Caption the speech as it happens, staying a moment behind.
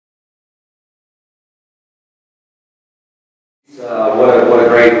What a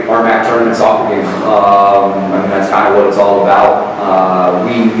great RMAC tournament soccer game. I mean, that's kind of what it's all about.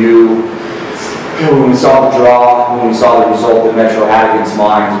 We knew when we saw the draw, when we saw the result that Metro had against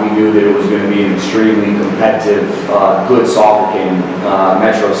Mines, we knew that it was going to be an extremely competitive, good soccer game.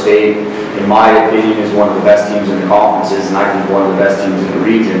 Metro State, in my opinion, is one of the best teams in the conferences, and I think one of the best teams in the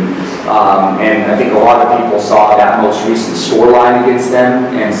region. And I think a lot of people saw that most recent scoreline against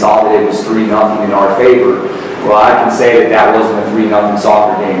them and saw that it was 3-0 in our favor. Well, I can say that that wasn't a 3-0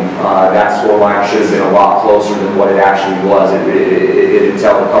 soccer game. That scoreline should have been a lot closer than what it actually was. It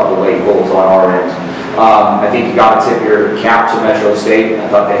entailed a couple of late goals on our end. I think you got to tip your cap to Metro State. I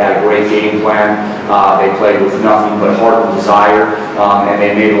thought they had a great game plan. They played with nothing but heart and desire, and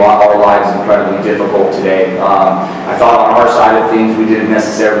they made our lives incredibly difficult today. I thought on our side of things we didn't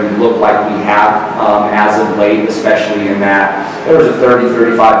necessarily look like we have as of late, especially in that there was a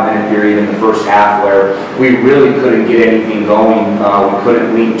 30-35 minute period in the first half where we really couldn't get anything going. We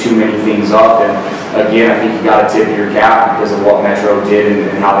couldn't link too many things up, and again, I think you got to tip your cap because of what Metro did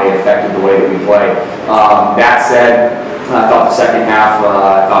and how they affected the way that we play. That said, I thought the second half,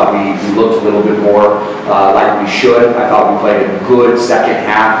 I thought we looked a little bit more like we should. I thought we played a good second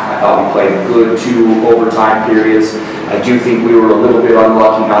half. I thought we played good 2 overtime periods. I do think we were a little bit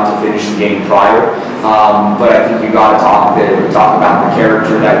unlucky not to finish the game prior, but I think you got to talk about the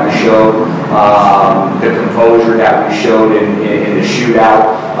character that we showed, the composure that we showed in the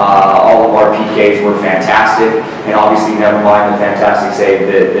shootout. All of our PKs were fantastic, and obviously never mind the fantastic save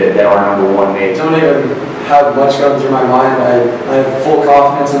that our #1 made. Don't even have much going through my mind. I have full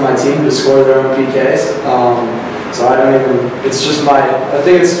confidence in my team to score their own PKs. So I don't even, it's just I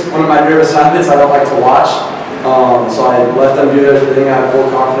think it's one of my nervous habits. I don't like to watch. So I let them do their thing. I have full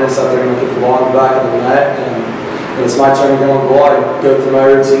confidence that they're going to put the ball in the back of the net. And when it's my turn to go on goal, I go through my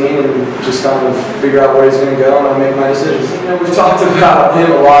routine and just kind of figure out where he's going to go, and I make my decisions. You know, we've talked about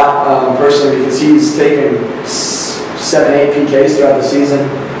him a lot personally because he's taken 7-8 PKs throughout the season.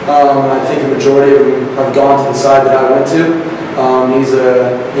 I think the majority of them have gone to the side that I went to.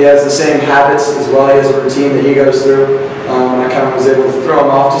 He has the same habits as well. He has a routine that he goes through. I kind of was able to throw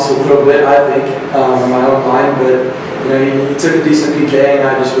him off just a little bit, I think, in my own mind. But you know, he took a decent PK, and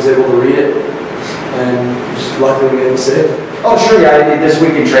I just was able to read it, and just luckily made the save. Oh, sure, yeah. This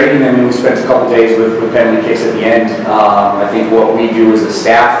week in training, I mean, we spent a couple days with penalty kicks at the end. I think what we do as a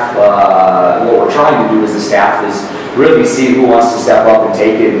staff, what we're trying to do as a staff is really see who wants to step up and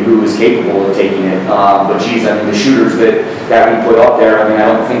take it and who is capable of taking it. But geez, I mean, the shooters that we put up there, I mean,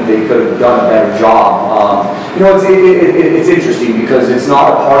 I don't think they could have done a better job. You know, it's interesting because it's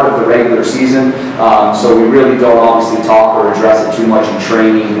not a part of the regular season, so we really don't obviously talk or address it too much in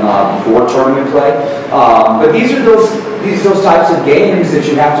training before tournament play. But these are those types of games that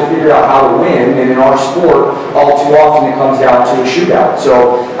you have to figure out how to win, and in our sport, all too often it comes down to a shootout.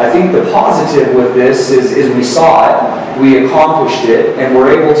 So I think the positive with this is we saw it, we accomplished it, and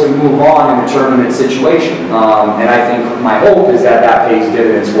we're able to move on in a tournament situation. And I think my hope is that pays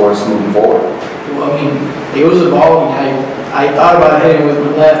dividends for us moving forward. Well, I mean, it was evolving. I thought about hitting with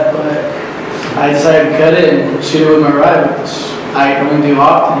my left, but I decided to cut it and shoot it with my right, which I don't do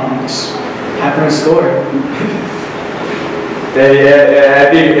often, and just happened to score. Yeah, I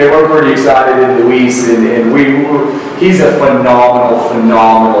think we're pretty excited in Luis, and he's a phenomenal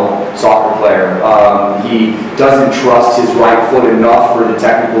soccer player. He doesn't trust his right foot enough for the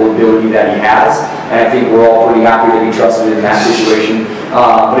technical ability that he has, and I think we're all pretty happy that he trusted in that situation.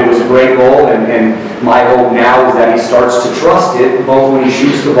 But it was a great goal, and my hope now is that he starts to trust it, both when he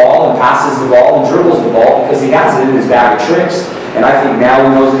shoots the ball and passes the ball and dribbles the ball, because he has it in his bag of tricks, and I think now he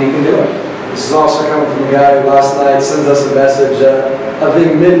knows that he can do it. This is also coming from a guy who last night sends us a message, I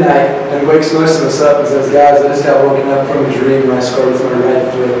think midnight, and wakes most of us up and says, guys, I just got woken up from a dream when I scored with my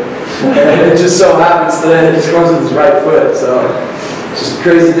right foot. And it just so happens that it just comes with his right foot, so just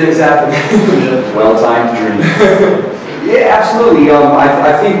crazy things happen. Well-timed dream. Yeah, absolutely.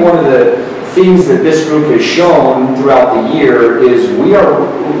 I think one of the things that this group has shown throughout the year is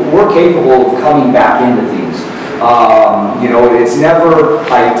we're capable of coming back into things. You know, it's never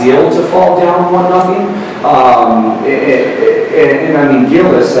ideal to fall down 1-0. And I mean,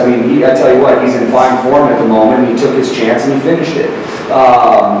 Gillis, I mean, I tell you what, he's in fine form at the moment. He took his chance and he finished it.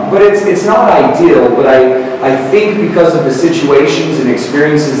 But it's not ideal, but I think because of the situations and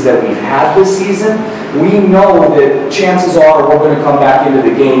experiences that we've had this season, we know that chances are we're going to come back into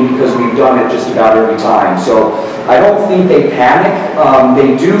the game because we've done it just about every time. So I don't think they panic.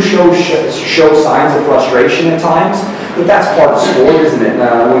 They do show signs of frustration at times, But that's part of sport, isn't it?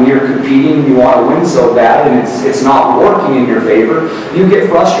 When you're competing, you want to win so bad, and it's not working in your favor, you get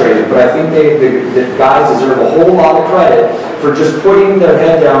frustrated. But I think the guys deserve a whole lot of credit for just putting their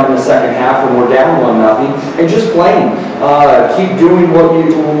head down in the second half when we're down 1-0 and just playing. Keep doing what we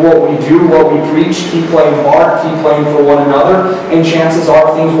do, what we preach. Keep playing hard. Keep playing for one another, and chances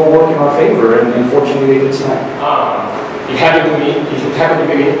are things will work in our favor. And fortunately, they did tonight. It happened to me. It happened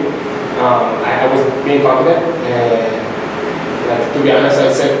to me. I was being confident, and to be honest,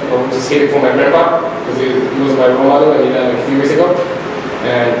 I said I would just hit it for my grandpa because he was my role model, and he died a few years ago,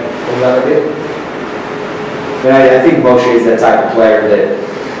 and I'm glad I did. And I think Moshe is that type of player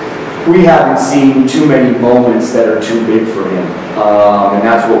that we haven't seen too many moments that are too big for him. And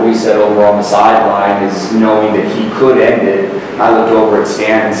that's what we said over on the sideline, is knowing that he could end it. I looked over at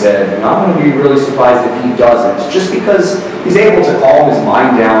Stan and said, I'm going to be really surprised if he doesn't, just because he's able to calm his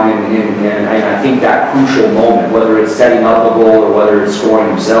mind down and I think that crucial moment, whether it's setting up a goal or whether it's scoring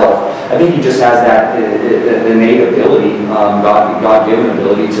himself, I think he just has that innate ability, God-given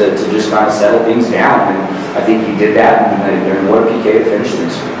ability to just kind of settle things down. And I think he did that, and what a PK to finish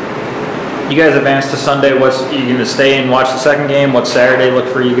things. You guys advanced to Sunday. Are you going to stay and watch the second game? What's Saturday look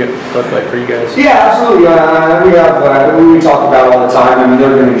like for you guys? Yeah, absolutely. We talk about all the time. I mean,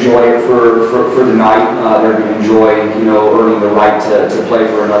 they're going to enjoy it for the night. They're going to enjoy, earning the right to play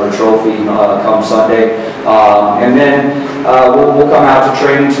for another trophy come Sunday. And then we'll come out to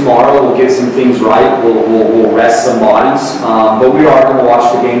training tomorrow. We'll get some things right. We'll rest some bodies. But we are going to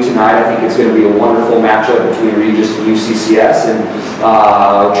watch the game tonight. I think it's going to be a wonderful matchup between Regis and UCCS, and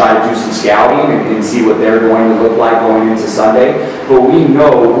try to do some scouting and see what they're going to look like going into Sunday. But we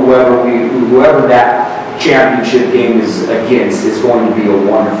know whoever that championship game is against is going to be a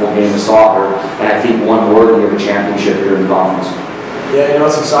wonderful game of soccer, and I think one worthy of a championship here in the conference. Yeah,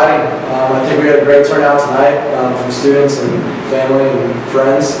 it's exciting. I think we had a great turnout tonight from students and family and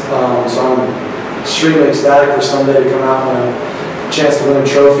friends. So I'm extremely ecstatic for Sunday to come out and a chance to win a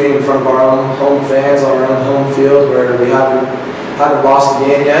trophy in front of our own home fans on our own home field, where we haven't lost the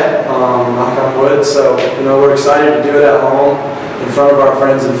game yet, knock on wood. So, we're excited to do it at home in front of our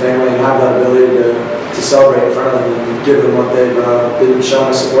friends and family and have that ability to celebrate in front of them and give them what they've been showing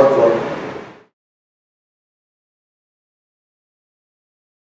us support for.